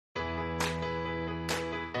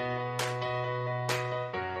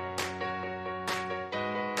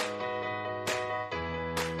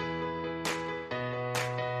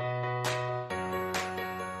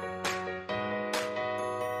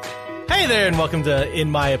Hey there, and welcome to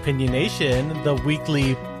In My Opinion Nation, the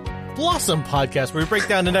weekly Blossom podcast where we break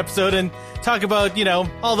down an episode and talk about,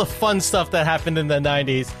 all the fun stuff that happened in the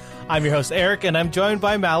 90s. I'm your host, Eric, and I'm joined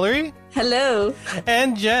by Mallory. Hello.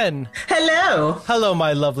 And Jen. Hello. Hello,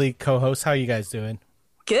 my lovely co-host. How are you guys doing?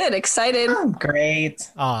 Good. Excited. I'm great.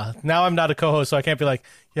 Now I'm not a co-host, so I can't be like,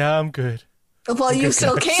 yeah, I'm good. Well, you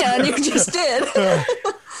still can. You just did.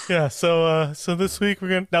 Yeah, so this week we're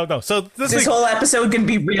gonna no. So this week, whole episode gonna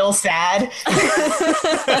be real sad.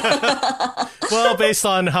 well, based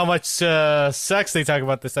on how much sex they talk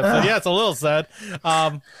about this episode, yeah, it's a little sad,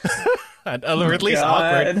 or at least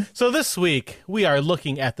awkward. So this week we are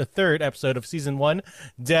looking at the third episode of season 1,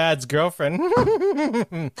 Dad's Girlfriend.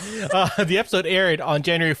 The episode aired on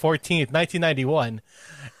January 14th, 1991.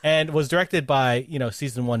 And was directed by,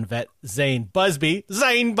 season 1 vet Zane Busby.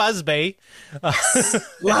 Zane Busby. Love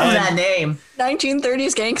that name.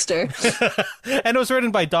 1930s gangster. And it was written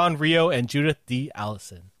by Don Rio and Judith D.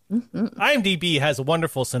 Allison. Mm-hmm. IMDb has a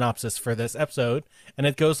wonderful synopsis for this episode, and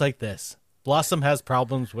it goes like this. Blossom has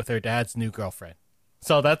problems with her dad's new girlfriend.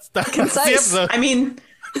 So that's the episode. I mean,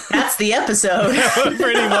 that's the episode.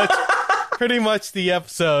 Pretty much the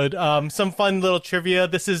episode. Some fun little trivia.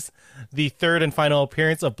 This is the third and final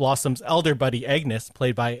appearance of Blossom's elder buddy, Agnes,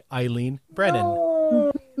 played by Eileen Brennan.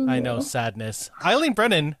 Oh. I know, sadness. Eileen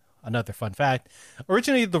Brennan, another fun fact,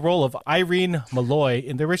 originated the role of Irene Malloy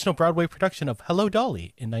in the original Broadway production of Hello,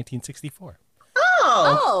 Dolly in 1964.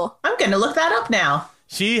 Oh. I'm going to look that up now.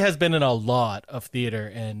 She has been in a lot of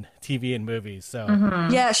theater and TV and movies. So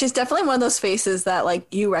Yeah, she's definitely one of those faces that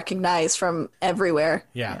you recognize from everywhere.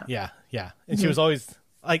 Yeah. And she was always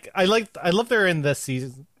I loved her in this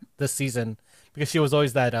season because she was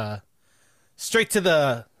always that straight to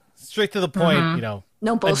the point,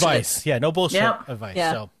 No bullshit. advice. Yeah, no bullshit advice.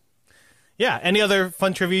 Yeah. So yeah, any other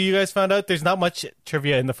fun trivia you guys found out? There's not much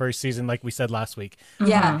trivia in the first season, like we said last week.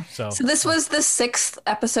 Yeah. So this was the 6th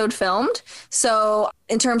episode filmed. So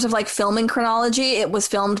in terms of filming chronology, it was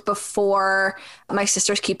filmed before My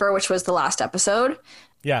Sister's Keeper, which was the last episode.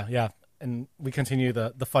 Yeah. And we continue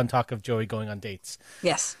the fun talk of Joey going on dates.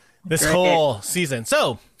 Yes. This whole season.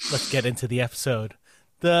 So let's get into the episode.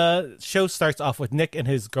 The show starts off with Nick and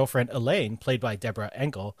his girlfriend Elaine, played by Deborah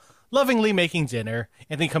Engel, lovingly making dinner.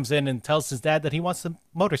 Anthony comes in and tells his dad that he wants a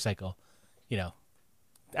motorcycle,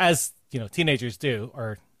 as teenagers do,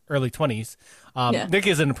 or early 20s. Nick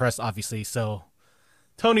isn't impressed, obviously. So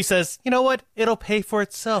Tony says, you know what? It'll pay for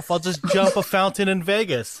itself. I'll just jump a fountain in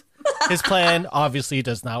Vegas. His plan obviously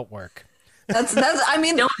does not work. That's I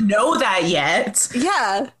mean, don't know that yet.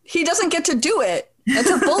 Yeah, he doesn't get to do it. It's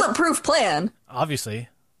a bulletproof plan. Obviously.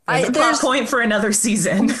 There's a point for another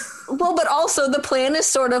season. Well, but also the plan is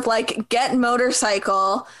sort of get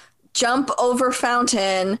motorcycle, jump over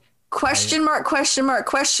fountain, question mark,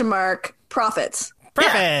 profits.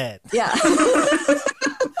 Profit. Yeah.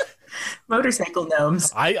 Motorcycle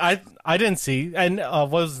gnomes. I didn't see. And what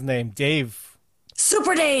was his name? Dave.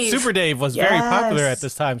 Super Dave. Super Dave was very popular at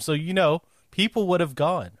this time. So, people would have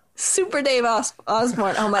gone. Super Dave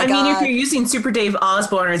Osborne. Oh my God. I mean, if you're using Super Dave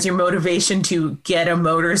Osborne as your motivation to get a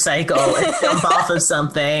motorcycle and jump off of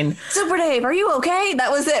something. Super Dave, are you okay?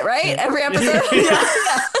 That was it, right? Every episode? Yeah.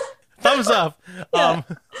 Thumbs up. Yeah.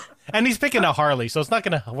 And he's picking a Harley, so it's not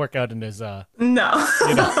going to work out in his... No.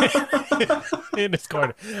 in his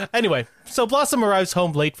corner. Anyway, so Blossom arrives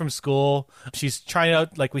home late from school. She's trying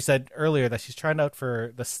out, like we said earlier, that she's trying out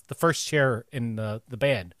for the first chair in the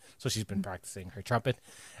band. So she's been practicing her trumpet.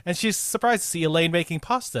 And she's surprised to see Elaine making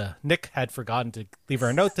pasta. Nick had forgotten to leave her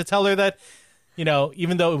a note to tell her that,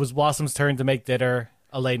 even though it was Blossom's turn to make dinner,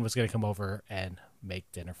 Elaine was going to come over and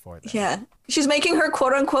make dinner for them. Yeah. She's making her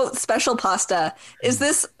quote-unquote special pasta. Is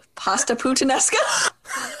this pasta puttanesca?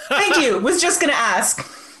 Thank you. Was just going to ask.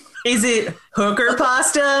 Is it hooker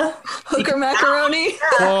pasta? Hooker macaroni?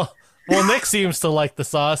 Well, Nick seems to like the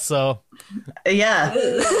sauce, so... Yeah.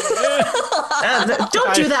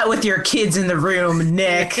 Don't do that with your kids in the room,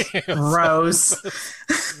 Nick. Gross. It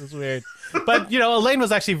was weird. But, Elaine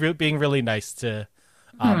was actually being really nice to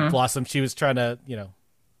Blossom. She was trying to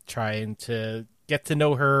get to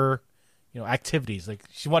know her, activities.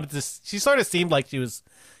 She sort of seemed like she was,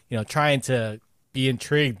 trying to be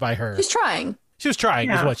intrigued by her. She's trying. She was trying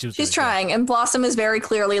is what she was doing. She's trying. And Blossom is very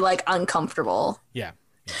clearly Yeah. uncomfortable. Yeah.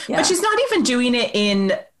 But she's not even doing it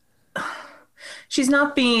in... She's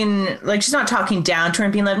not being she's not talking down to her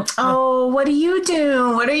and being like, oh, what are you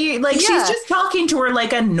doing? What are you she's just talking to her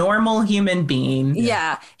like a normal human being.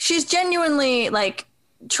 Yeah. She's genuinely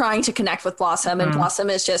trying to connect with Blossom, and Blossom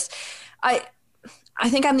is just, I I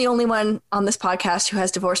think I'm the only one on this podcast who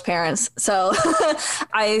has divorced parents. So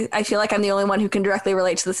I feel like I'm the only one who can directly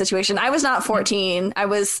relate to the situation. I was not 14. I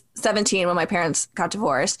was 17 when my parents got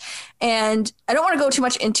divorced. And I don't want to go too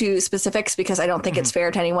much into specifics because I don't think it's fair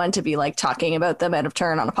to anyone to be like talking about them out of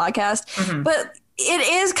turn on a podcast. But it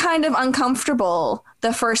is kind of uncomfortable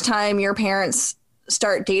the first time your parents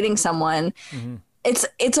start dating someone.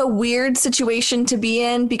 It's a weird situation to be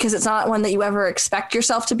in because it's not one that you ever expect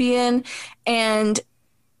yourself to be in. And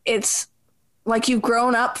it's like you've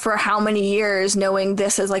grown up for how many years knowing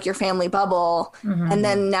this is like your family bubble, and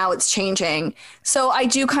then now it's changing. So I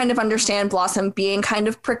do kind of understand Blossom being kind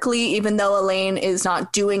of prickly, even though Elaine is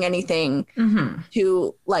not doing anything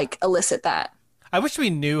to like elicit that. I wish we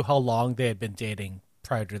knew how long they had been dating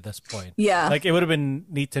prior to this point. Yeah. Like, it would have been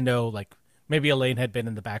neat to know, like, maybe Elaine had been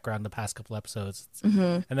in the background the past couple episodes.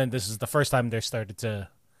 And then this is the first time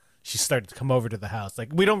she started to come over to the house. Like,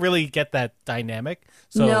 we don't really get that dynamic.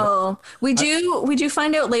 So no, we do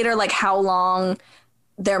find out later, like how long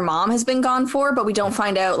their mom has been gone for, but we don't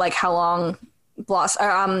find out like how long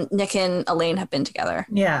Nick and Elaine have been together.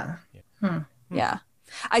 Yeah. Yeah.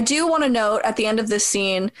 I do want to note at the end of this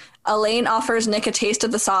scene, Elaine offers Nick a taste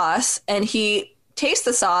of the sauce and he tastes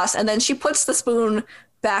the sauce and then she puts the spoon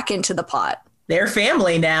back into the pot. They're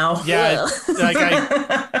family now. Yeah, like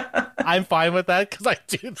I'm fine with that because I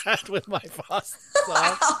do that with my pasta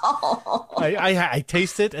sauce. I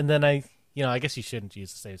taste it and then I guess you shouldn't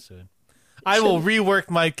use the same spoon. I will rework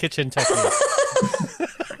my kitchen technique.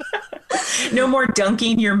 No more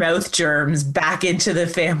dunking your mouth germs back into the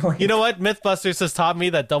family. You know what? Mythbusters has taught me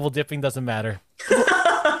that double dipping doesn't matter.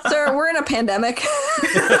 Sir, we're in a pandemic.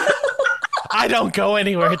 I don't go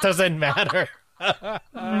anywhere. It doesn't matter. Oh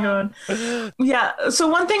my God. Yeah. So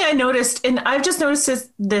one thing I noticed, and I've just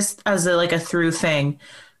noticed this as a through thing,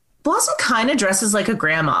 Blossom kind of dresses like a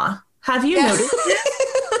grandma. Have you noticed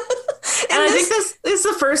it? And I think this is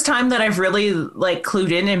the first time that I've really like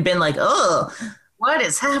clued in and been like, oh, what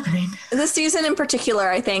is happening? This season in particular,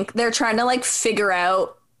 I think they're trying to figure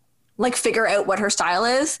out what her style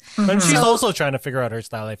is. And she's also trying to figure out her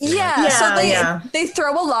style. I feel so they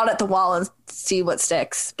throw a lot at the wall and see what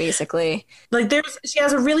sticks, basically. Like she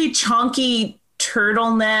has a really chonky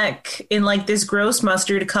turtleneck in like this gross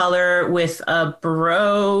mustard color with a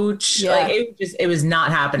brooch. Yeah. Like it was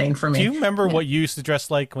not happening for me. Do you remember what you used to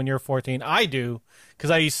dress like when you were 14? I do,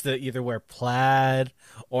 because I used to either wear plaid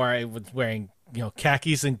or I was wearing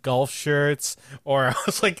khakis and golf shirts, or I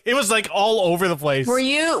was like, it was like all over the place. Were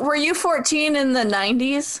you 14 in the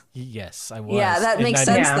 90s? Yes, I was. Yeah, that makes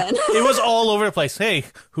sense then. It was all over the place. Hey,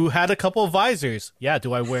 who had a couple of visors? Yeah,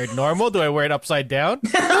 do I wear it normal? Do I wear it upside down?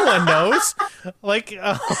 No one knows. Like,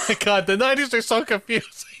 oh my God, the 90s are so confusing.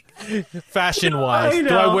 Fashion-wise.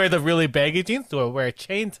 Do I wear the really baggy jeans? Do I wear a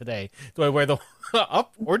chain today? Do I wear the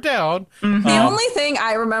up or down? The only thing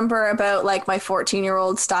I remember about like my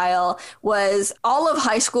 14-year-old style was all of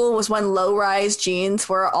high school was when low-rise jeans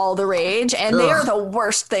were all the rage, and they are the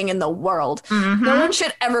worst thing in the world. No one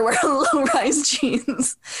should ever wear low-rise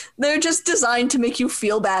jeans. They're just designed to make you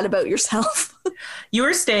feel bad about yourself. You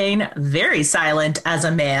were staying very silent as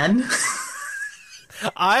a man.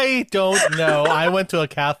 I don't know. I went to a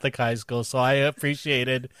Catholic high school, so I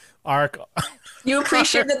appreciated You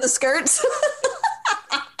appreciated the skirts?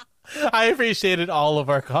 I appreciated all of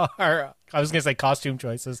our I was going to say costume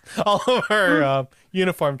choices. All of our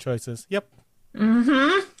uniform choices. Yep. All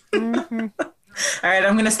right,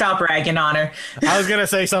 I'm going to stop ragging on her. I was going to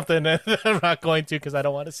say something, and I'm not going to because I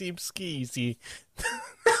don't want to seem skeezy.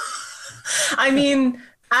 I mean,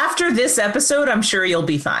 after this episode, I'm sure you'll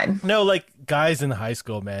be fine. No, like guys in high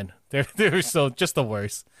school, man. They're so just the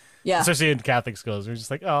worst. Yeah. Especially in Catholic schools. We're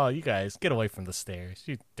just like, oh, you guys, get away from the stairs.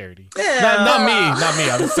 You're dirty. Not me.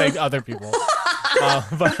 I'm saying other people.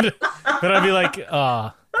 But I'd be like,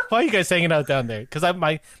 why are you guys hanging out down there? Because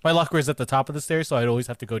my locker is at the top of the stairs, so I'd always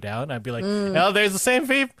have to go down. I'd be like, oh, there's the same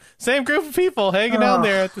group of people hanging down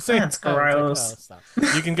there at the same time. That's gross. Like,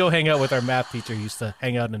 stop. You can go hang out with our math teacher who used to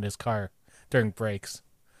hang out in his car during breaks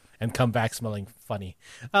and come back smelling funny.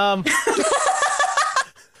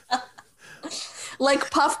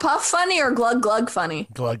 Like puff puff funny or glug glug funny?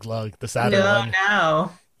 Glug glug, the sadder one.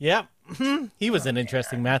 No. Yep. He was an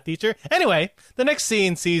interesting math teacher. Anyway, the next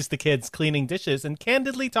scene sees the kids cleaning dishes and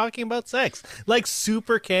candidly talking about sex. Like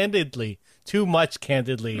super candidly. Too much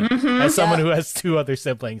candidly. As someone who has two other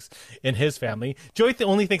siblings in his family. Joey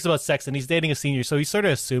only thinks about sex and he's dating a senior, so he's sort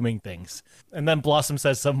of assuming things. And then Blossom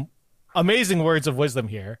says some amazing words of wisdom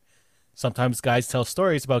here. Sometimes guys tell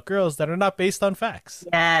stories about girls that are not based on facts.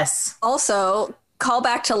 Yes. Also, call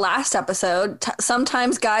back to last episode,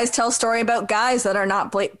 sometimes guys tell story about guys that are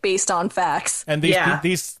not based on facts. And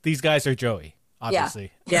these guys are Joey,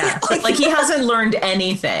 obviously. Yeah. Like he hasn't learned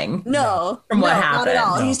anything. No, from what happened. Not at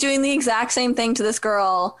all. No. He's doing the exact same thing to this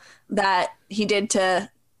girl that he did to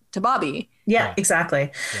Bobby. Yeah,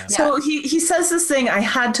 exactly. Yeah. So he says this thing. I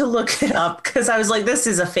had to look it up because I was like, this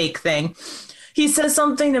is a fake thing. He says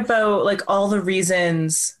something about like all the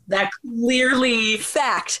reasons that clearly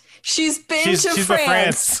fact. She's been to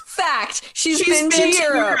France. Fact. She's been to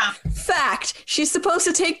Europe. Fact. She's supposed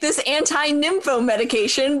to take this anti-nympho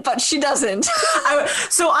medication, but she doesn't.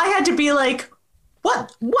 So I had to be like,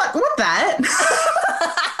 what that?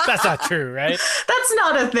 That's not true, right? That's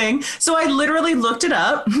not a thing. So I literally looked it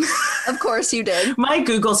up. Of course you did. My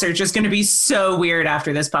Google search is going to be so weird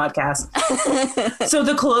after this podcast. So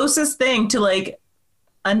the closest thing to like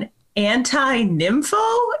an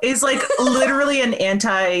anti-nympho is like literally an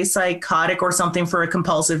antipsychotic or something for a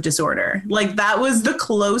compulsive disorder. Like that was the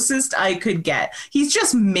closest I could get. He's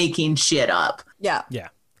just making shit up. Yeah. Yeah.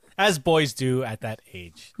 As boys do at that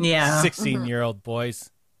age. Yeah. 16-year-old boys.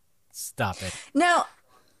 Stop it. Now,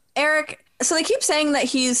 Eric, so they keep saying that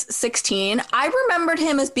he's 16. I remembered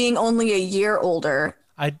him as being only a year older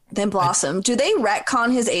than Blossom. Do they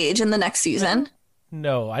retcon his age in the next season?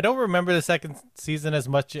 No, I don't remember the second season as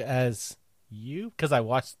much as you, because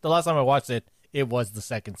the last time I watched it, it was the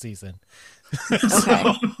second season.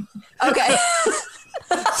 Okay. Okay.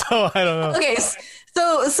 So I don't know. Okay.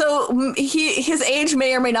 So his age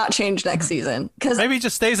may or may not change next season, because maybe he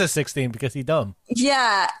just stays at 16 because he's dumb.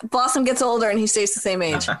 Yeah, Blossom gets older and he stays the same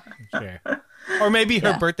age. Sure. Or maybe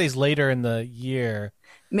her birthday's later in the year.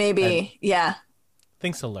 Maybe, yeah.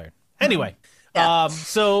 Things to learn. Anyway,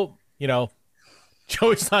 so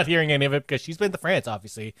Joey's not hearing any of it because she's been to France,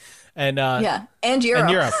 obviously, and and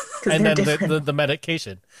Europe, and then the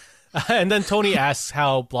medication. And then Tony asks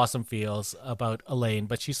how Blossom feels about Elaine,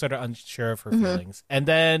 but she's sort of unsure of her feelings. And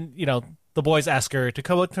then, the boys ask her to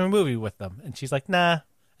come out to a movie with them. And she's like, nah.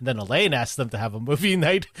 And then Elaine asks them to have a movie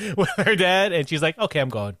night with her dad. And she's like, okay, I'm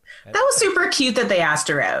going. That was super cute that they asked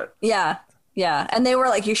her out. Yeah. Yeah. And they were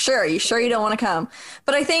like, you sure you don't want to come?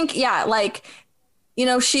 But I think, she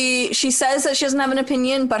says that she doesn't have an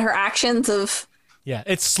opinion, but her actions of... Yeah,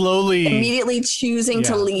 it's slowly... immediately choosing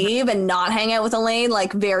to leave and not hang out with Elaine,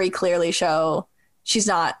 like, very clearly show she's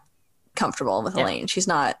not comfortable with Elaine. She's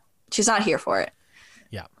not here for it.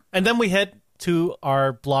 Yeah. And then we head to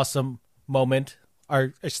our Blossom moment,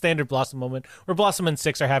 our standard Blossom moment, where Blossom and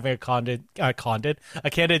Six are having a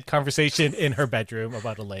candid conversation in her bedroom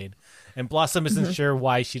about Elaine. And Blossom isn't sure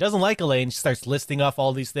why she doesn't like Elaine. She starts listing off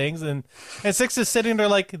all these things. And Six is sitting there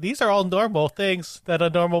like, these are all normal things that a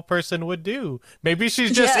normal person would do. Maybe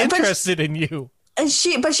she's just interested in you. And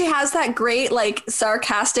she has that great, like,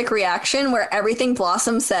 sarcastic reaction where everything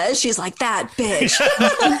Blossom says, she's like, that bitch.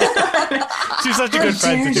 She's such a good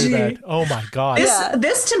friend to do that. Oh, my God.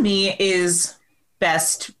 This to me is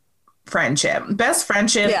best friendship. Best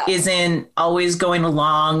friendship isn't always going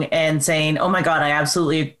along and saying, oh, my God, I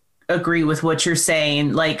absolutely agree with what you're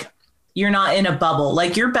saying. Like, you're not in a bubble.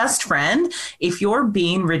 Like, your best friend, if you're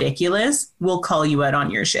being ridiculous, will call you out on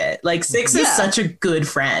your shit. Like, Six is such a good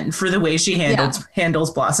friend for the way she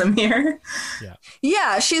handles Blossom here.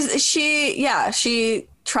 Yeah, she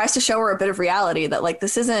tries to show her a bit of reality that, like,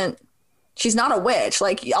 she's not a witch.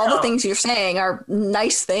 Like, all the things you're saying are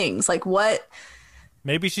nice things. Like, what?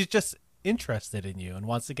 Maybe she's just interested in you and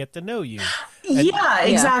wants to get to know you.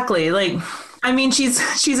 Exactly. Like, I mean, she's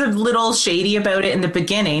a little shady about it in the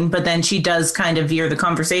beginning, but then she does kind of veer the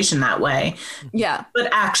conversation that way. Yeah. But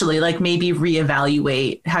actually, like, maybe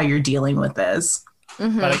reevaluate how you're dealing with this.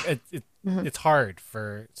 But it's hard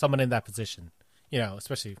for someone in that position,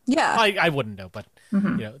 especially. Yeah. I wouldn't know, but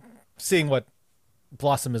seeing what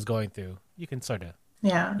Blossom is going through, you can sort of.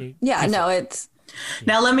 It's.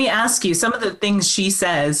 Now, let me ask you, some of the things she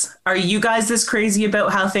says, are you guys this crazy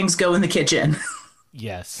about how things go in the kitchen?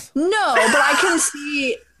 Yes. No, but I can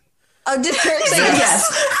see. Did Eric say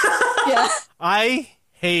yes? Yeah. I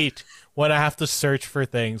hate when I have to search for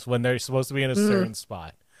things when they're supposed to be in a certain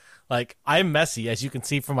spot. Like, I'm messy, as you can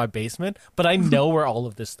see from my basement, but I know where all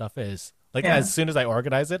of this stuff is. Like, as soon as I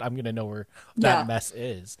organize it, I'm going to know where that mess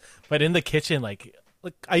is. But in the kitchen, like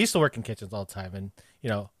I used to work in kitchens all the time, and,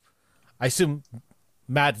 I assume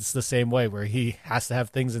Matt's the same way, where he has to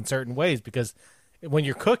have things in certain ways, because when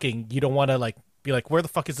you're cooking, you don't want to be like, where the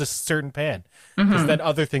fuck is this certain pan? Because then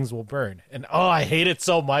other things will burn. And I hate it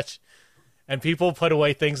so much. And people put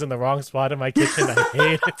away things in the wrong spot in my kitchen. I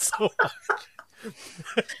hate it so much.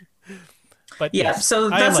 But so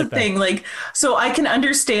that's the thing. Like, so I can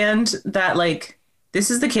understand that, like,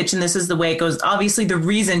 this is the kitchen. This is the way it goes. Obviously, the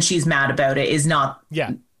reason she's mad about it is not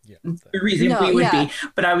Yeah. the reason we would be.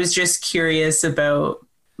 But I was just curious about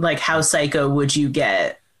like how psycho would you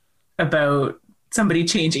get about somebody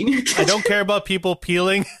changing your kitchen? I don't care about people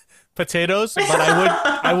peeling potatoes, but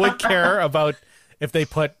I would care about if they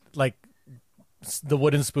put like the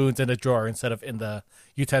wooden spoons in a drawer instead of in the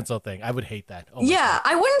utensil thing. I would hate that. Oh yeah,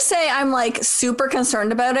 I wouldn't say I'm like super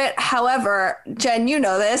concerned about it. However, Jen, you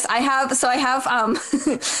know this. I have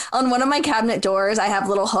on one of my cabinet doors, I have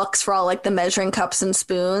little hooks for all like the measuring cups and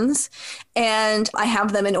spoons, and I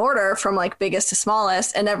have them in order from like biggest to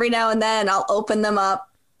smallest. And every now and then I'll open them up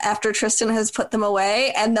after Tristan has put them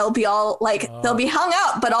away, and they'll be all like they'll be hung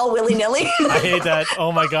up, but all willy nilly. I hate that.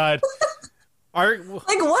 Oh my god. Like,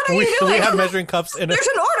 what are you doing? We have measuring cups in There's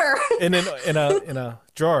an order in a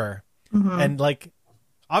drawer, and like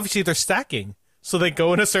obviously they're stacking, so they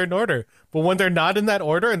go in a certain order. But when they're not in that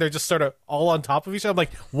order and they're just sort of all on top of each other, I'm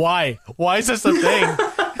like, why? Why is this a thing?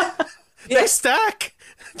 They stack.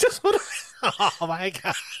 Just what? Oh my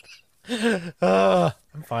god.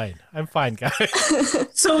 I'm fine, guys.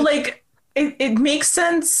 So like it makes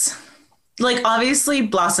sense. Like obviously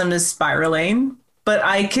Blossom is spiraling, but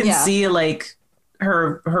I can see like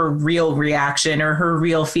her real reaction or her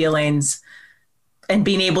real feelings and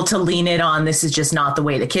being able to lean it on. This is just not the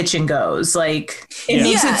way the kitchen goes. Like it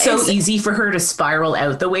makes it so easy for her to spiral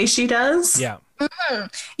out the way she does. Yeah. Mm-hmm.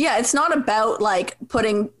 Yeah. It's not about like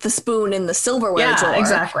putting the spoon in the silverware drawer.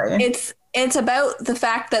 Exactly. It's about the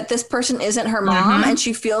fact that this person isn't her mom, and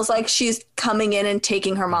she feels like she's coming in and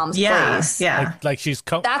taking her mom's place. Yeah. Like she's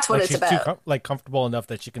that's what it's about. Too comfortable enough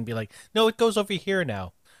that she can be like, no, it goes over here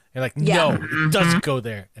now. And like, no, it doesn't go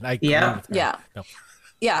there. And I agree with her. Yeah. No.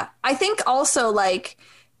 Yeah. I think also like,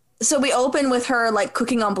 so we open with her like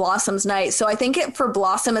cooking on Blossom's night. So I think for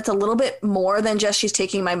Blossom, it's a little bit more than just she's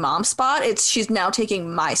taking my mom's spot. It's she's now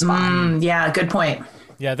taking my spot. Yeah. Good point.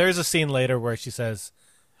 Yeah. There's a scene later where she says,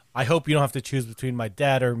 I hope you don't have to choose between my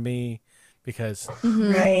dad or me, because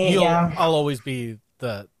I'll always be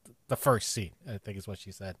the first seat, I think is what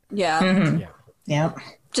she said. Yeah. Yeah.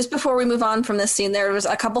 Just before we move on from this scene, there was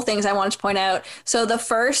a couple things I wanted to point out. So the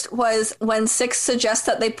first was when Six suggests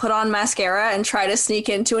that they put on mascara and try to sneak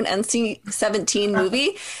into an NC-17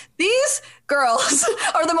 movie. These girls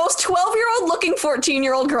are the most 12-year-old looking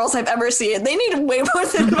 14-year-old girls I've ever seen. They need way more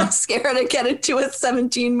than mascara to get into a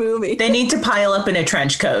 17 movie. They need to pile up in a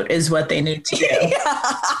trench coat is what they need to do.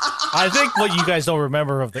 I think what you guys don't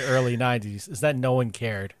remember of the early 90s is that no one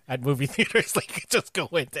cared at movie theaters. Like, you could just go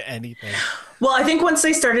into anything. Well, I think once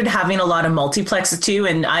they started having a lot of multiplexes too,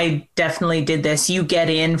 and I definitely did this, you get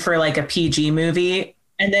in for like a PG movie,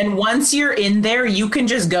 and then once you're in there, you can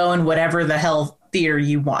just go in whatever the hell theater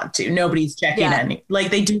you want to. Nobody's checking any.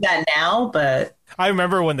 Like, they do that now, but I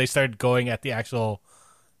remember when they started going at the actual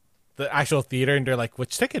theater, and they're like,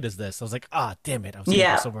 which ticket is this? I was like, damn it, I was going to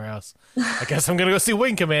go somewhere else. I guess I'm gonna go see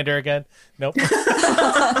Wing Commander again. Nope.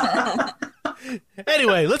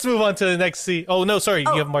 Anyway, let's move on to the next scene. Oh no, sorry,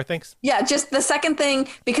 you have more things? Yeah, just the second thing,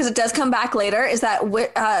 because it does come back later, is that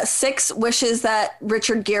Six wishes that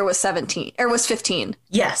Richard Gere was 17 or was 15.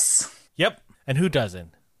 Yes. Yep. And who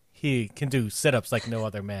doesn't? He can do sit-ups like no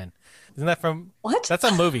other man. Isn't that from... What? That's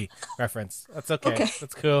a movie reference. That's okay.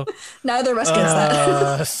 That's cool. Neither of us gets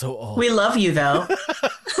that. So old. We love you, though.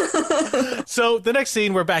 So the next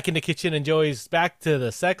scene, we're back in the kitchen, and Joey's back to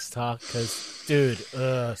the sex talk because, dude,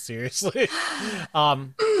 seriously.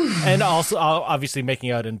 And also, obviously,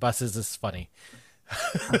 making out in buses is funny.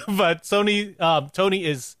 But Tony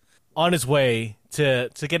is on his way to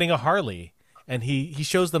getting a Harley, and he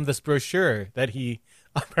shows them this brochure that he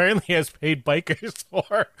apparently has paid bikers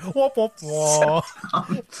for. Womp, womp,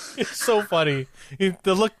 womp. It's so funny.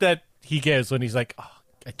 The look that he gives when he's like,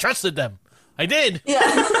 I trusted them. I did. Yeah.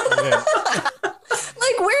 Like,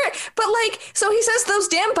 where? But, like, so he says those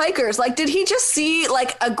damn bikers. Like, did he just see,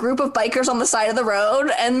 like, a group of bikers on the side of the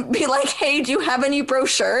road and be like, hey, do you have any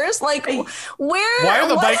brochures? Like, where? Why are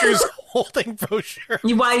the bikers holding brochures?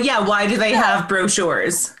 Why do they have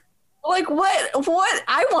brochures? Like, what?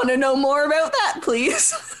 I want to know more about that,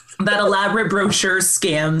 please. That elaborate brochure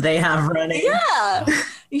scam they have running. Yeah.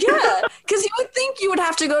 Yeah. Because you would think you would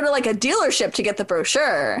have to go to, like, a dealership to get the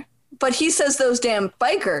brochure. But he says those damn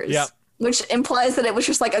bikers. Yep. Which implies that it was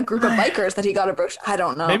just, like, a group of bikers that he got a brochure. I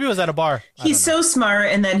don't know. Maybe it was at a bar. He's so smart,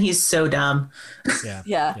 and then he's so dumb.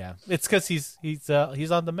 Yeah. It's because he's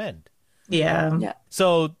on the mend. Yeah.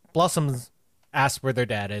 So Blossom's asked where their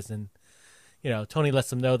dad is, and Tony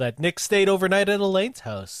lets them know that Nick stayed overnight at Elaine's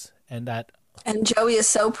house, and Joey is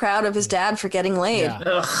so proud of his dad for getting laid. Yeah.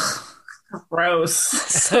 Ugh, gross.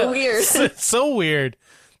 So weird. It's so weird.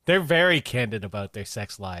 They're very candid about their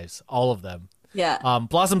sex lives, all of them. Yeah.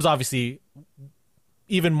 Blossom's obviously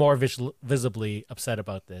even more visibly upset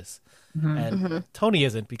about this. And Tony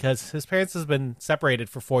isn't, because his parents has been separated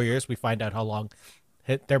for 4 years. We find out how long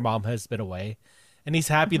their mom has been away. And he's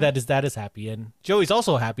happy that his dad is happy. And Joey's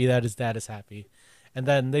also happy that his dad is happy. And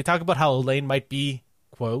then they talk about how Elaine might be,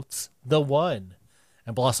 quotes, the one.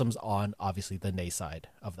 And Blossom's on, obviously, the nay side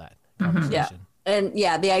of that conversation. Yeah. And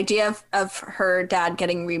yeah, the idea of her dad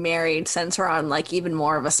getting remarried sends her on like even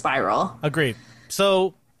more of a spiral. Agreed.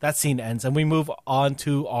 So that scene ends and we move on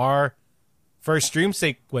to our first dream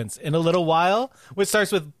sequence in a little while, which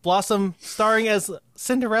starts with Blossom starring as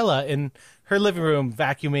Cinderella in her living room,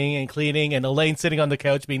 vacuuming and cleaning, and Elaine sitting on the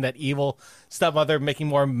couch being that evil stepmother, making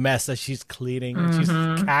more mess as she's cleaning and she's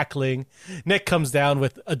cackling. Nick comes down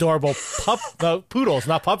with adorable poodles,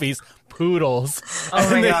 not puppies, poodles. Oh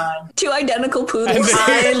my God. 2 identical poodles.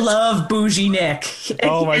 I love Bougie Nick.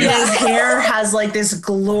 Oh my God. His hair has like this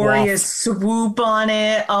glorious swoop on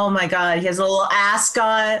it. Oh my God. He has a little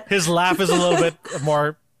ascot. His laugh is a little bit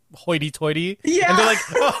more hoity-toity. Yeah. And they're like,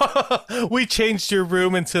 oh, we changed your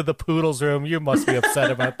room into the poodle's room. You must be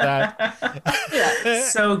upset about that.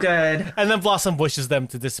 So good. And then Blossom wishes them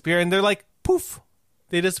to disappear, and they're like, poof.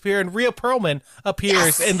 They disappear, and Rhea Perlman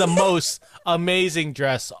appears in the most amazing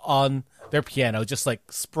dress on their piano, just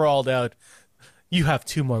like sprawled out. You have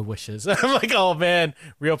 2 more wishes. I'm like, oh man,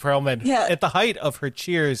 Rhea Perlman at the height of her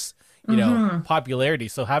Cheers, popularity.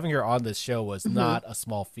 So having her on this show was not a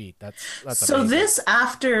small feat. That's so amazing. this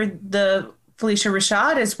after the Felicia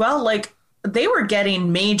Rashad as well, like they were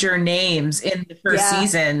getting major names in the first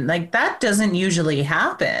season. Like that doesn't usually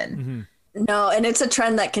happen. No, and it's a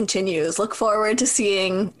trend that continues. Look forward to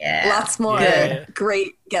seeing lots more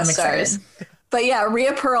great guest stars. But yeah,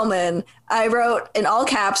 Rhea Perlman, I wrote in all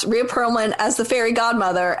caps, Rhea Perlman as the fairy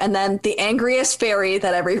godmother, and then the angriest fairy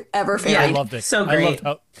that ever fairy. Yeah, I loved it. So great. I loved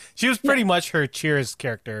how she was pretty much her Cheers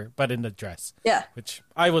character, but in the dress. Yeah. Which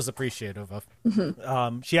I was appreciative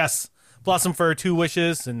of. She asks Blossom for 2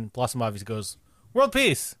 wishes, and Blossom obviously goes, world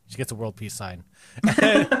peace. She gets a world peace sign.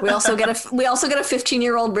 We also get a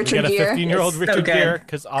 15-year-old Richard We Gere. get a 15-year-old Richard Gere,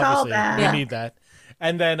 because obviously we need that.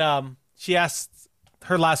 And then she asks,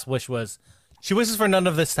 her last wish was, she wishes for none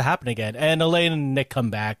of this to happen again. And Elaine and Nick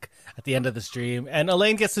come back at the end of the stream, and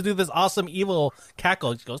Elaine gets to do this awesome evil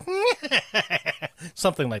cackle. She goes,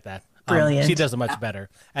 something like that. Brilliant. She does it much better.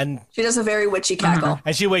 And She does a very witchy cackle.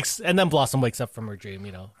 and she wakes, and then Blossom wakes up from her dream,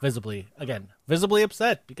 visibly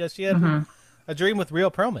upset because she had a dream with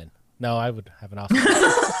Rhea Perlman. No, I would have an awesome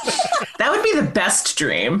That would be the best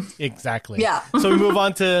dream. Exactly. Yeah. So we move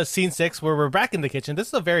on to scene 6, where we're back in the kitchen. This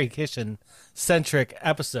is a very kitchen-centric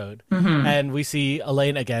episode. And we see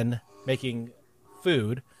Elaine again making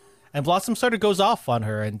food. And Blossom sort of goes off on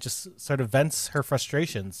her and just sort of vents her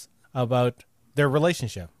frustrations about their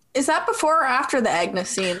relationship. Is that before or after the Agnes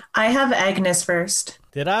scene? I have Agnes first.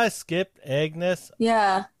 Did I skip Agnes?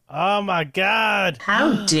 Yeah. Oh, my God.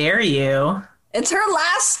 How dare you? It's her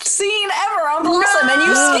last scene ever on Blossom, and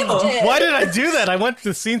you skipped it. Why did I do that? I went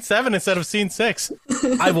to scene 7 instead of scene 6.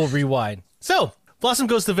 I will rewind. So, Blossom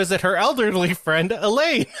goes to visit her elderly friend,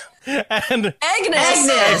 Elaine. And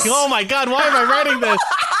Agnes. Oh my God, why am I writing this?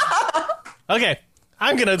 Okay,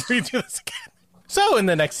 I'm going to redo this again. So, in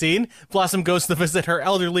the next scene, Blossom goes to visit her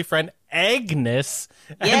elderly friend, Agnes.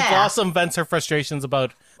 And Blossom vents her frustrations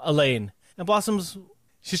about Elaine. And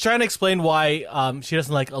she's trying to explain why she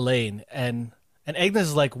doesn't like Elaine. And Agnes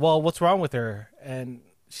is like, well, what's wrong with her? And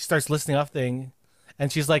she starts listing off things.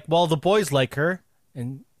 And she's like, well, the boys like her.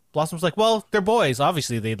 And Blossom's like, well, they're boys.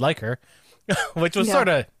 Obviously, they'd like her. Which was sort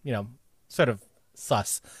of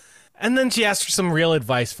sus. And then she asks for some real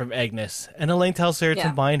advice from Agnes. And Elaine tells her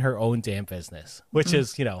to mind her own damn business. Which is,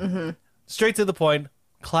 straight to the point.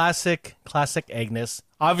 Classic Agnes.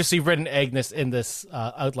 Obviously written Agnes in this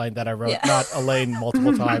outline that I wrote, not Elaine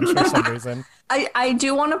multiple times for some reason. I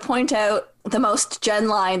do want to point out the most Jen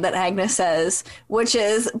line that Agnes says, which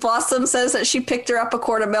is Blossom says that she picked her up a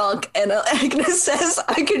quart of milk, and Agnes says,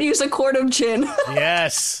 I could use a quart of gin.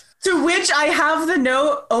 Yes. To which I have the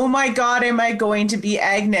note, oh my God, am I going to be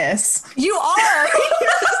Agnes? You are.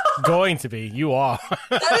 Going to be. You are.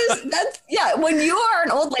 That's when you are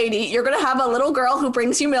an old lady, you're going to have a little girl who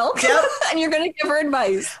brings you milk, and you're going to give her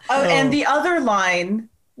advice. And the other line,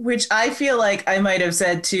 which I feel like I might have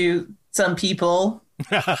said to some people,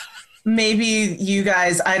 maybe you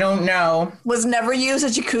guys, I don't know, was never use a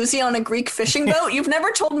jacuzzi on a Greek fishing boat. You've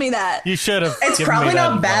never told me that. You should have. It's probably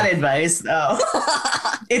not bad advice, though.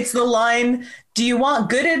 It's the line, do you want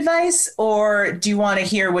good advice or do you want to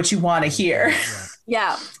hear what you want to hear?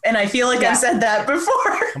 Yeah. And I feel like I've said that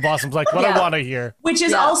before. And Blossom's like, what I want to hear. Which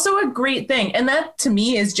is also a great thing. And that to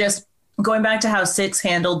me is just going back to how Six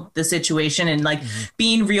handled the situation and like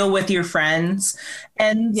being real with your friends.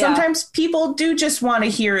 And sometimes people do just want to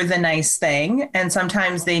hear the nice thing. And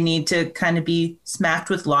sometimes they need to kind of be smacked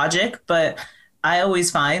with logic. But I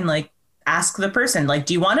always find like, ask the person, like,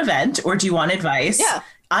 do you want to vent or do you want advice? Yeah.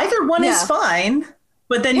 Either one is fine.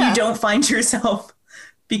 But then you don't find yourself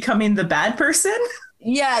becoming the bad person.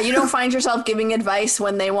 Yeah. You don't find yourself giving advice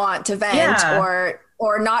when they want to vent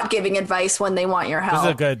or not giving advice when they want your help. This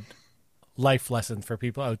is a good life lesson for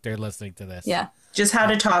people out there listening to this. Yeah. Just how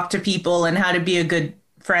to talk to people and how to be a good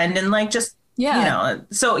friend and like just, you know,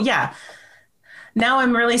 so yeah. Now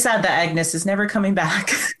I'm really sad that Agnes is never coming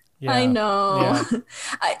back. Yeah. I know.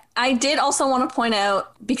 Yeah. I did also want to point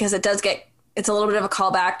out, because it's a little bit of a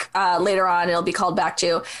callback later on. It'll be called back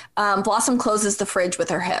to Blossom closes the fridge with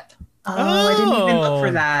her hip. Oh, I didn't even look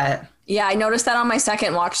for that. Yeah, I noticed that on my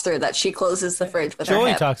second watch through that she closes the fridge with her hip.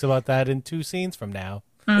 Joey talks about that in 2 scenes from now.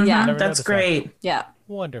 Mm-hmm. Yeah, that's great. That. Yeah.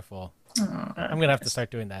 Wonderful. I'm going to have to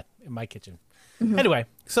start doing that in my kitchen. Anyway,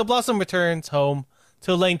 so Blossom returns home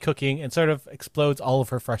to Elaine cooking and sort of explodes all of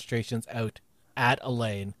her frustrations out at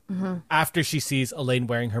Elaine after she sees Elaine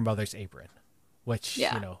wearing her mother's apron, which,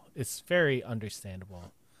 you know, is very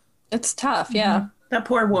understandable. It's tough, yeah. That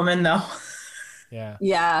poor woman, though. Yeah.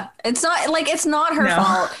 Yeah. It's not her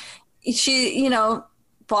fault. She, you know,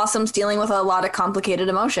 Blossom's dealing with a lot of complicated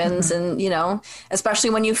emotions and, you know, especially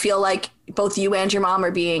when you feel like both you and your mom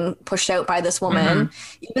are being pushed out by this woman,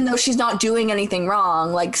 even though she's not doing anything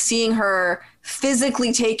wrong, like seeing her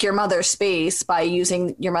physically take your mother's space by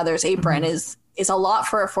using your mother's apron is a lot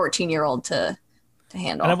for a 14-year-old to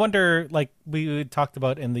handle. And I wonder, like we talked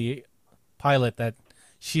about in the pilot, that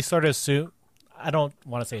she sort of I don't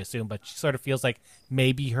want to say assume, but she sort of feels like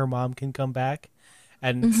maybe her mom can come back.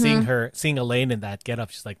 And seeing Elaine in that get up,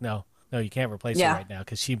 she's like, no, you can't replace her right now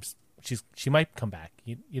because she might come back.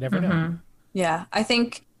 You never know. Yeah, I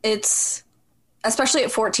think it's, especially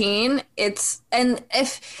at 14, and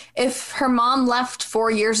if her mom left 4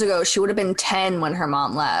 years ago, she would have been 10 when her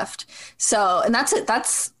mom left. So, and that's it.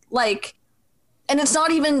 That's like, and it's not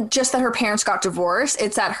even just that her parents got divorced.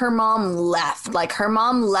 It's that her mom left. Like her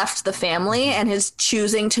mom left the family and is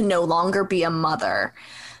choosing to no longer be a mother.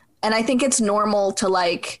 And I think it's normal to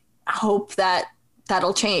like hope that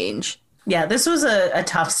that'll change. Yeah, this was a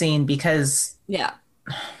tough scene because,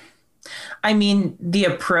 I mean, the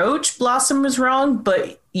approach Blossom was wrong,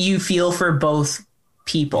 but you feel for both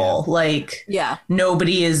people. Like,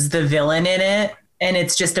 nobody is the villain in it, and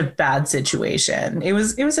it's just a bad situation. It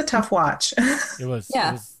was a tough watch. It was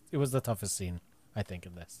the toughest scene, I think,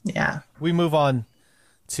 in this. Yeah. We move on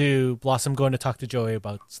to Blossom going to talk to Joey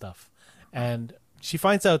about stuff, and she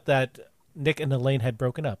finds out that Nick and Elaine had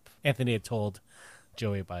broken up. Anthony had told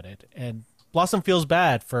Joey about it. And Blossom feels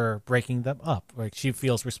bad for breaking them up. Like she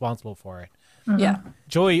feels responsible for it. Yeah.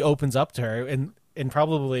 Joey opens up to her in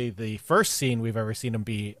probably the first scene we've ever seen him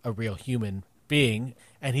be a real human being.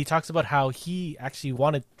 And he talks about how he actually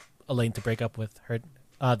wanted Elaine to break up with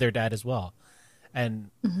their dad as well.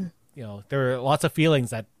 And, you know, there were lots of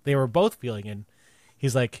feelings that they were both feeling. And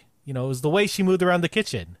he's like, you know, it was the way she moved around the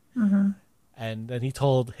kitchen. And then he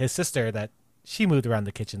told his sister that she moved around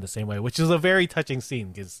the kitchen the same way, which is a very touching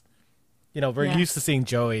scene because, you know, we're used to seeing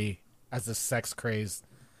Joey as a sex-crazed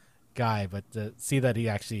guy, but to see that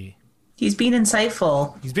he's being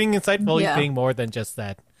insightful. He's being insightful. He's being more than just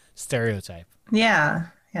that stereotype. Yeah,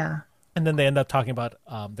 yeah. And then they end up talking about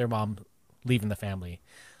their mom leaving the family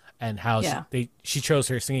and how she chose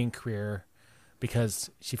her singing career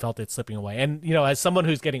because she felt it slipping away. And, you know, as someone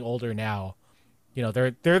who's getting older now, you know,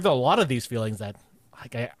 there's a lot of these feelings that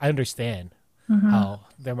like I understand how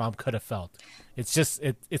their mom could have felt. It's just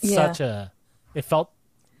it felt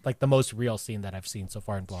like the most real scene that I've seen so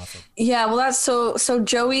far in Blossom. Yeah, well, that's so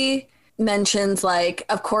Joey mentions like,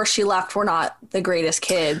 of course she left, we're not the greatest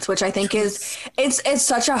kids, which I think is it's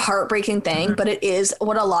such a heartbreaking thing, but it is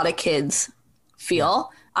what a lot of kids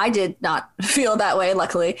feel. I did not feel that way,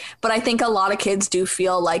 luckily, but I think a lot of kids do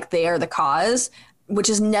feel like they are the cause, which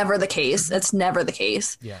is never the case. It's never the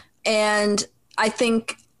case. Yeah. And I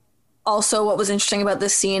think also what was interesting about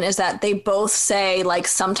this scene is that they both say like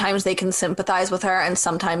sometimes they can sympathize with her and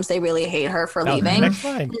sometimes they really hate her for leaving.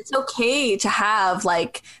 It's okay to have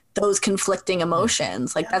like those conflicting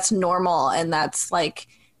emotions. Like that's normal. And that's like,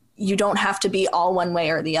 you don't have to be all one way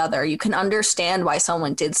or the other. You can understand why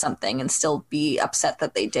someone did something and still be upset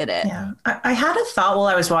that they did it. Yeah. I had a thought while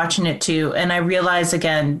I was watching it too. And I realized,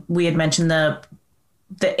 again, we had mentioned the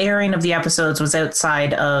airing of the episodes was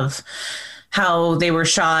outside of how they were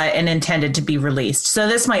shot and intended to be released. So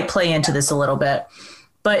this might play into this a little bit.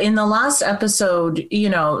 But in the last episode, you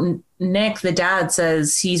know, Nick, the dad,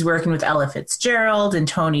 says he's working with Ella Fitzgerald and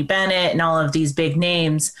Tony Bennett and all of these big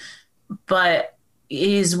names. But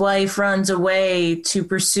his wife runs away to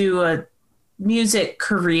pursue a music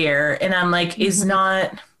career. And I'm like, is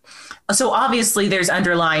not... So obviously there's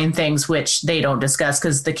underlying things which they don't discuss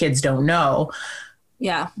because the kids don't know.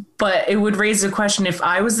 Yeah. But it would raise the question, if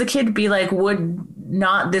I was the kid, be like, would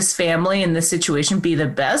not this family in this situation be the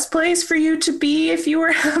best place for you to be if you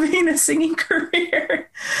were having a singing career?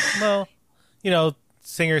 Well, you know,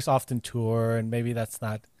 singers often tour, and maybe that's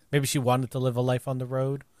not, maybe she wanted to live a life on the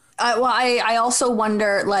road. I also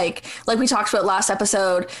wonder, like we talked about last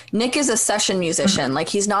episode, Nick is a session musician. Like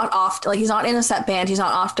he's not he's not in a set band. He's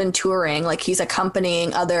not often touring. Like he's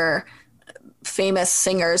accompanying other famous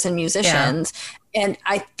singers and musicians. Yeah. And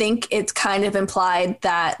I think it's kind of implied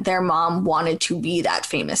that their mom wanted to be that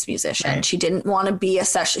famous musician. Right. She didn't want to be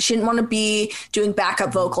she didn't want to be doing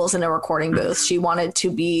backup vocals in a recording booth. She wanted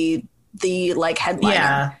to be the like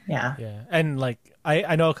headliner. Yeah. And like,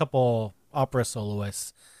 I know a couple opera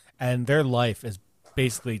soloists, and their life is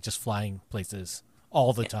basically just flying places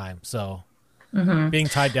all the time. So being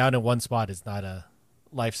tied down in one spot is not a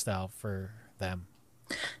lifestyle for them.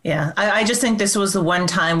 Yeah, I just think this was the one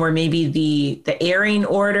time where maybe the airing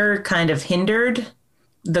order kind of hindered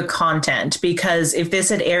the content, because if this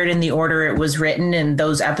had aired in the order it was written and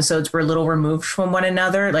those episodes were a little removed from one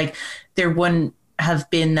another, like there wouldn't have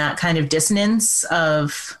been that kind of dissonance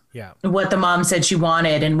of what the mom said she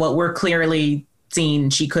wanted and what we're clearly seeing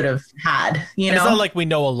she could have had. You know, it's not like we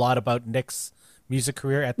know a lot about Nick's music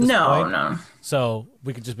career at this point. No. So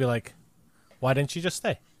we could just be like, why didn't she just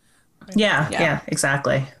stay? Yeah,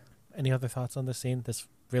 exactly. Any other thoughts on this scene? This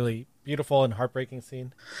really beautiful and heartbreaking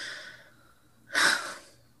scene?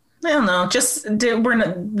 I don't know. Just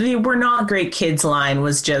we're not great kids line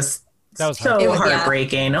was just so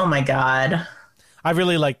heartbreaking. Oh my God. I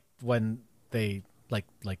really liked when they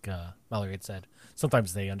like Mallory had said,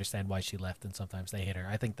 sometimes they understand why she left and sometimes they hate her.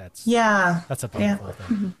 I think that's a powerful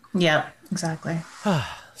thing. Yeah, exactly.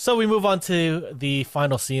 So we move on to the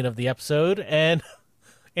final scene of the episode, and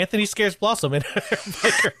Anthony scares Blossom in her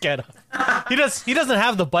biker getup. He doesn't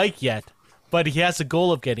have the bike yet, but he has a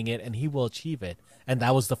goal of getting it, and he will achieve it. And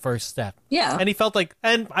that was the first step. Yeah. And he felt like,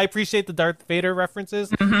 and I appreciate the Darth Vader references.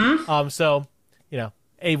 So, you know,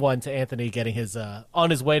 A1 to Anthony getting his on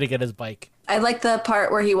his way to get his bike. I like the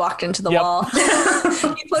part where he walked into the wall.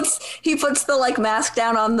 he puts the like mask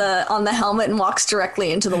down on the helmet and walks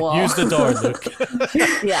directly into the wall. Use the door, Luke.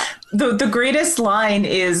 Yeah. The greatest line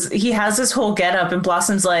is he has this whole getup and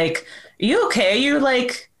Blossom's like, "You okay? You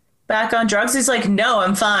like back on drugs?" He's like, "No,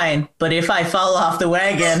 I'm fine. But if I fall off the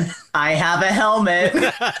wagon, I have a helmet."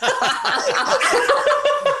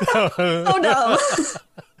 Oh no.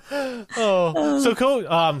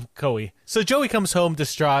 So Joey comes home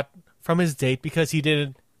distraught from his date because he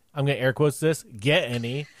didn't, I'm going to air quotes this, get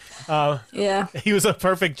any. He was a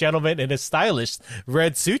perfect gentleman in a stylish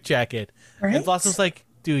red suit jacket. Right? And Blossom's like,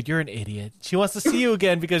 dude, you're an idiot. She wants to see you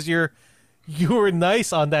again because you were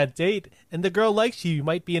nice on that date and the girl likes you. You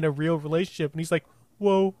might be in a real relationship. And he's like,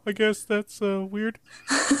 whoa, I guess that's weird.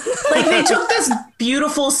 Like they took this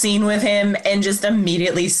beautiful scene with him and just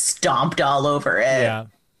immediately stomped all over it.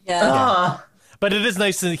 Yeah. But it is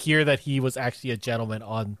nice to hear that he was actually a gentleman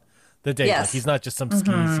on the date. Yes. Like he's not just some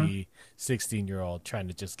skeezy 16-year-old trying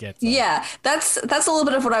to just get some. Yeah, that's a little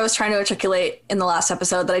bit of what I was trying to articulate in the last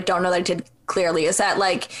episode that I don't know that I did clearly, is that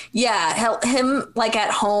like, him like at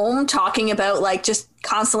home talking about like just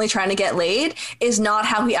constantly trying to get laid is not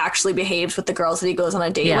how he actually behaves with the girls that he goes on a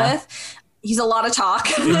date with. He's a lot of talk.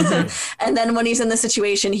 And then when he's in the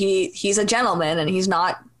situation, he's a gentleman and he's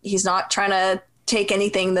not trying to take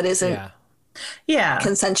anything that isn't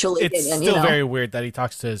consensually it's given, still very weird that he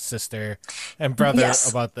talks to his sister and brother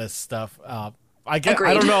about this stuff. I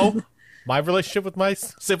don't know, my relationship with my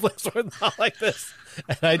siblings were not like this,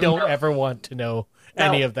 and I don't ever want to know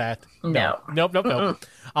any of that. Nope.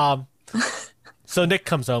 So Nick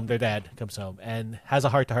comes home, their dad comes home and has a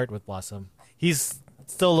heart-to-heart with Blossom. He's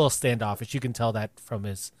still a little standoffish. You can tell that from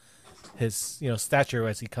his stature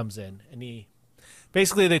as he comes in, and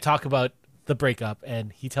they talk about the breakup,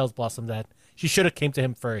 and he tells Blossom that she should have came to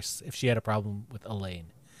him first if she had a problem with Elaine,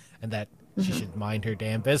 and that she should mind her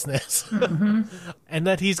damn business. And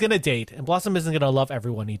that he's going to date, and Blossom isn't going to love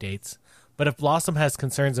everyone he dates, but if Blossom has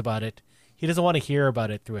concerns about it, he doesn't want to hear about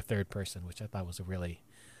it through a third person, which I thought was a really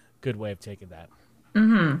good way of taking that.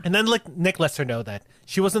 And then Nick lets her know that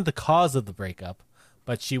she wasn't the cause of the breakup,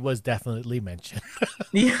 but she was definitely mentioned.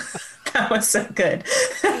 That was so good.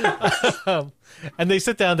 And they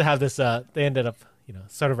sit down to have this. They ended up,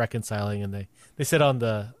 sort of reconciling, and they sit on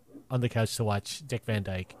the couch to watch Dick Van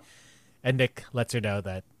Dyke, and Nick lets her know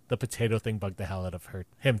that the potato thing bugged the hell out of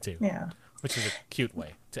him too. Yeah, which is a cute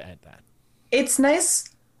way to end that. It's nice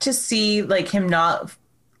to see like him not.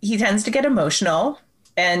 He tends to get emotional,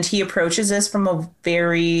 and he approaches this from a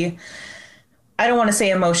very. I don't want to say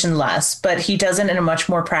emotionless, but he does it in a much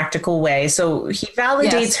more practical way. So he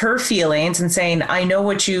validates her feelings and saying, I know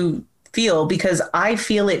what you feel because I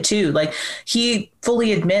feel it too. Like he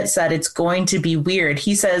fully admits that it's going to be weird.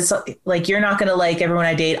 He says, like, you're not going to like everyone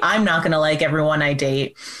I date. I'm not going to like everyone I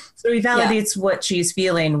date. So he validates what she's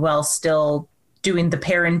feeling while still doing the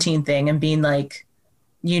parenting thing and being like,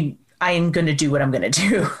 I am going to do what I'm going to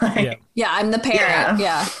do. I'm the parent.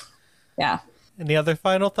 Yeah. Any other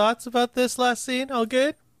final thoughts about this last scene? All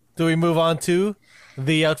good? Do we move on to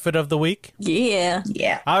the outfit of the week? Yeah.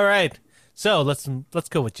 All right. So let's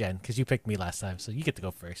go with Jen, because you picked me last time, so you get to go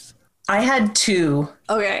first. I had two.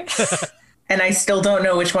 Okay. And I still don't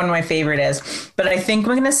know which one my favorite is, but I think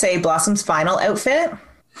we're going to say Blossom's final outfit.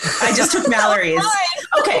 I just took Mallory's.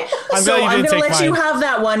 Okay, I'm going to let you have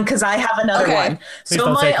that one because I have another one. Please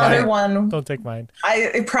so my other one, don't take mine.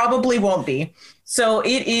 It probably won't be. So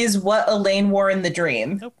it is what Elaine wore in the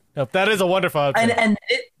dream. Nope. That is a wonderful outfit. And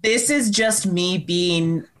this is just me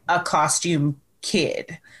being a costume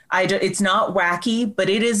kid. It's not wacky, but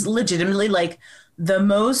it is legitimately like the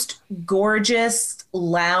most gorgeous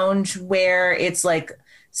lounge wear. It's like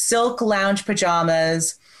silk lounge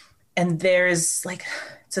pajamas, and there's like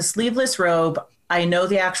it's a sleeveless robe. I know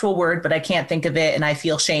the actual word, but I can't think of it, and I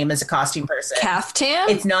feel shame as a costume person. Caftan?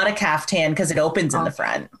 It's not a caftan because it opens in the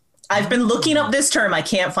front. I've been looking up this term. I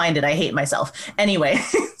can't find it. I hate myself. Anyway.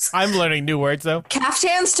 I'm learning new words, though.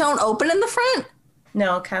 Caftans don't open in the front?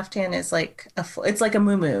 No, caftan is like it's like a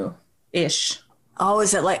muumuu-ish. Oh,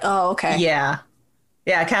 is it like, okay. Yeah.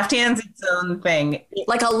 Yeah, caftan's its own thing.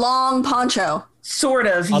 Like a long poncho. Sort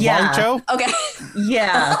of, a loncho? Okay.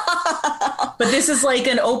 Yeah. But this is like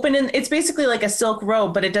an open, it's basically like a silk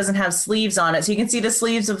robe, but it doesn't have sleeves on it. So you can see the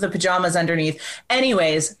sleeves of the pajamas underneath.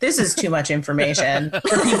 Anyways, this is too much information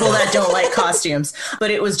for people that don't like costumes. But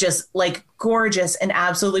it was just like gorgeous and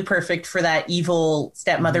absolutely perfect for that evil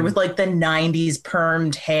stepmother with like the 90s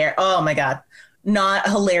permed hair. Oh my God. Not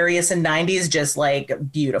hilarious in 90s, just like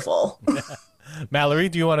beautiful. Mallory,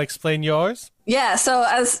 do you want to explain yours? Yeah, so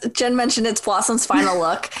as Jen mentioned, it's Blossom's final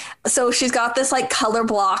look. So she's got this like color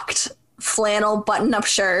blocked flannel button up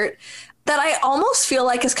shirt that I almost feel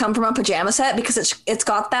like has come from a pajama set because it's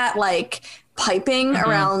got that like piping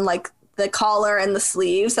around like the collar and the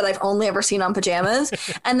sleeves that I've only ever seen on pajamas.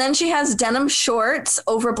 And then she has denim shorts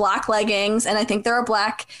over black leggings, and I think there are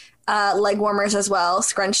black leg warmers as well,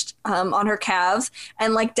 scrunched on her calves,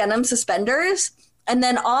 and like denim suspenders. And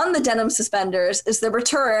then on the denim suspenders is the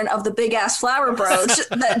return of the big ass flower brooch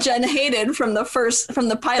that Jen hated from the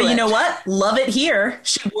pilot. But you know what? Love it here.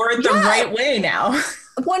 She wore it the right way now.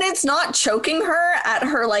 When it's not choking her at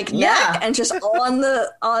her like neck and just on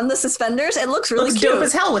the suspenders, it looks really cute. Dope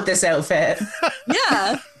as hell with this outfit.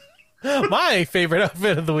 Yeah. My favorite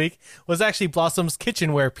outfit of the week was actually Blossom's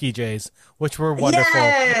kitchenware PJs, which were wonderful.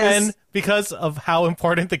 Yes! And because of how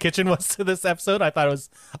important the kitchen was to this episode, I thought it was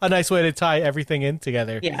a nice way to tie everything in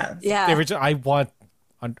together. Yeah. Yeah. I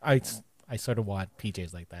sort of want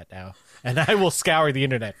PJs like that now, and I will scour the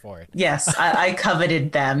internet for it. Yes, I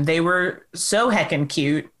coveted them. They were so heckin'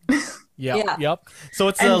 cute. Yep. So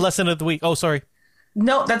what's the lesson of the week? Oh, sorry.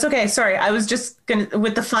 No, that's okay. Sorry. I was just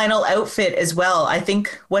with the final outfit as well. I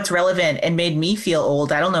think what's relevant and made me feel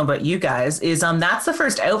old, I don't know about you guys, is that's the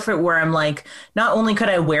first outfit where I'm like, not only could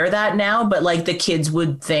I wear that now, but like the kids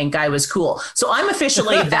would think I was cool. So I'm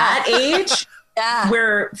officially that age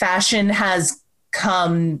where fashion has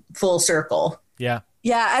come full circle. Yeah.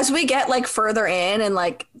 Yeah, as we get like further in and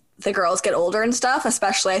like the girls get older and stuff,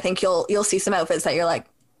 especially I think you'll see some outfits that you're like,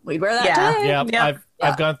 we'd wear that today. Yeah. Yep.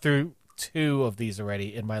 I've gone through 2 of these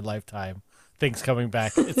already in my lifetime. Things coming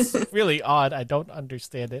back. It's really odd. I don't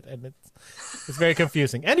understand it, and it's very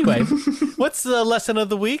confusing. Anyway, what's the lesson of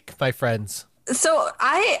the week, my friends? So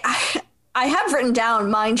I have written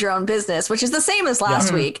down mind your own business, which is the same as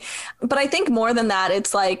last week. But I think more than that,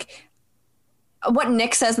 it's like what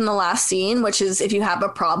Nick says in the last scene, which is if you have a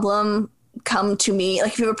problem, come to me.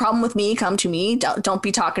 Like if you have a problem with me, come to me. Don't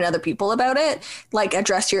be talking to other people about it. Like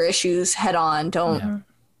address your issues head on. Don't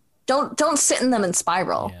sit in them and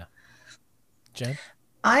spiral. Yeah. Jen?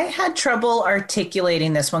 I had trouble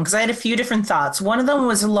articulating this one because I had a few different thoughts. One of them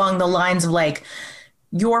was along the lines of like,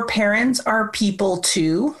 your parents are people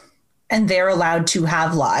too, and they're allowed to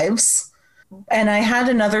have lives. And I had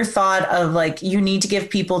another thought of like, you need to give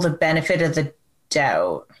people the benefit of the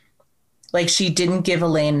doubt. Like she didn't give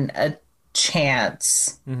Elaine a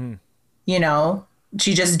chance, you know,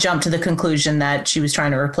 she just jumped to the conclusion that she was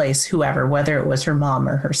trying to replace whoever, whether it was her mom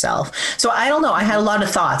or herself. So I don't know. I had a lot of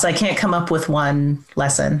thoughts. I can't come up with one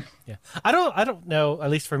lesson. Yeah. I don't know. At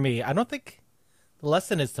least for me, I don't think the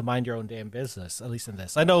lesson is to mind your own damn business, at least in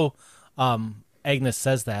this. I know Agnes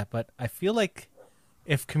says that, but I feel like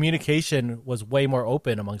if communication was way more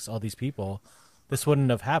open amongst all these people, this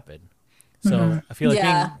wouldn't have happened. So I feel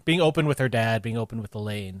like being open with her dad, being open with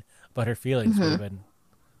Elaine about her feelings would have been,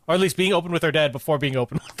 or at least being open with her dad before being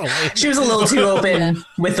open with Elaine. She was a little too open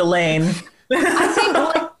with Elaine. I think,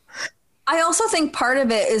 like, I also think part of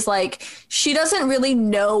it is like she doesn't really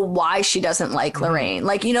know why she doesn't like Lorraine.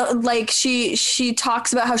 Like, you know, like she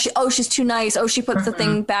talks about how she's too nice. Oh, she puts the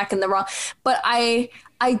thing back in the wrong. But I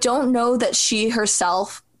don't know that she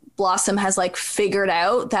herself, Blossom, has like figured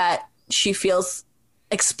out that she feels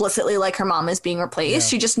explicitly like her mom is being replaced.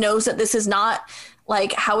 She just knows that this is not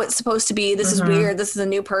like how it's supposed to be. This is weird. This is a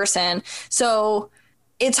new person. So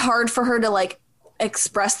it's hard for her to like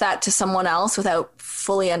express that to someone else without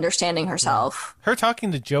fully understanding herself. Her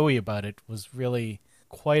talking to Joey about it was really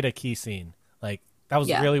quite a key scene. Like that was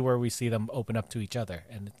really where we see them open up to each other.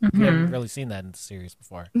 And we haven't really seen that in the series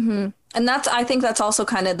before. And I think that's also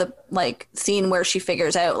kind of the like scene where she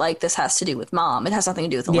figures out like this has to do with mom. It has nothing to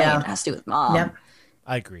do with Elaine. It has to do with mom. Yep.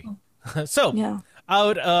 I agree. So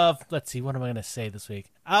out of, let's see, what am I going to say this week?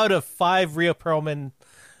 Out of 5 Rhea Perlman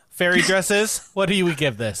fairy dresses, what do you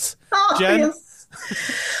give this? Jen? Yes.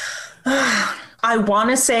 I want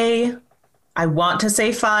to say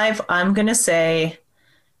 5. I'm going to say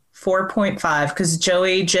 4.5 because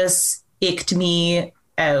Joey just icked me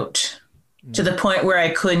out to the point where I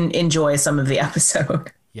couldn't enjoy some of the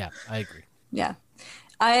episode. Yeah, I agree. Yeah.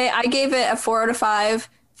 I gave it a 4 out of 5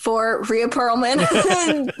 for Rhea Perlman.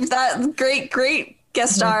 That great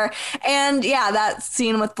guest star. And that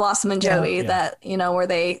scene with Blossom and Joey that, you know, where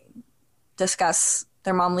they discuss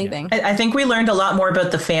their mom leaving. I think we learned a lot more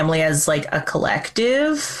about the family as like a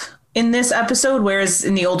collective in this episode, whereas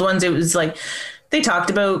in the old ones, it was like they talked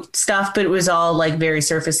about stuff, but it was all like very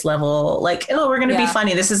surface level. Like, oh, we're going to be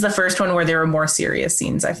funny. This is the first one where there were more serious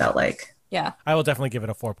scenes, I felt like. Yeah. I will definitely give it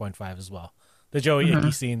a 4.5 as well. The Joey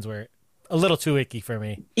icky scenes were a little too icky for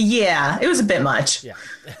me. Yeah, it was a bit much. Yeah.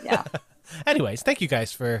 Anyways, thank you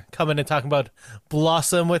guys for coming and talking about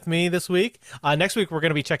Blossom with me this week. Next week, we're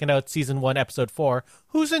going to be checking out season 1, episode 4.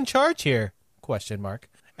 Who's in charge here? ?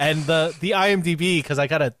 And the IMDb, because I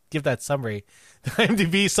got to give that summary. The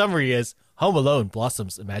IMDb summary is Home Alone,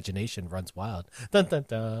 Blossom's imagination runs wild. Dun, dun,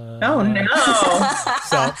 dun. Oh, no.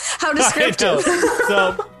 So, how descriptive.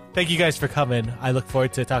 So thank you guys for coming. I look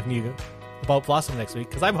forward to talking to you about Blossom next week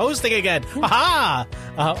because I'm hosting again. Aha!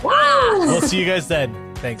 Wow. We'll see you guys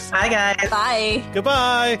then. Thanks. Bye, guys. Bye.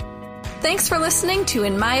 Goodbye. Thanks for listening to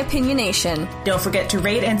In My Opinionation. Don't forget to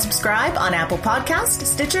rate and subscribe on Apple Podcasts,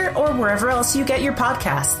 Stitcher, or wherever else you get your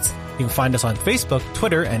podcasts. You can find us on Facebook,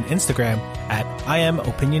 Twitter, and Instagram at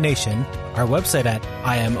IamOpinionation, our website at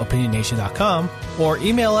IamOpinionation.com, or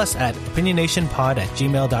email us at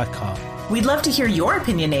opinionationpod@gmail.com. We'd love to hear your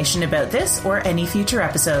opinionation about this or any future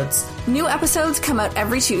episodes. New episodes come out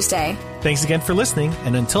every Tuesday. Thanks again for listening,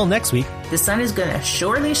 and until next week, the sun is gonna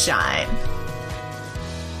surely shine.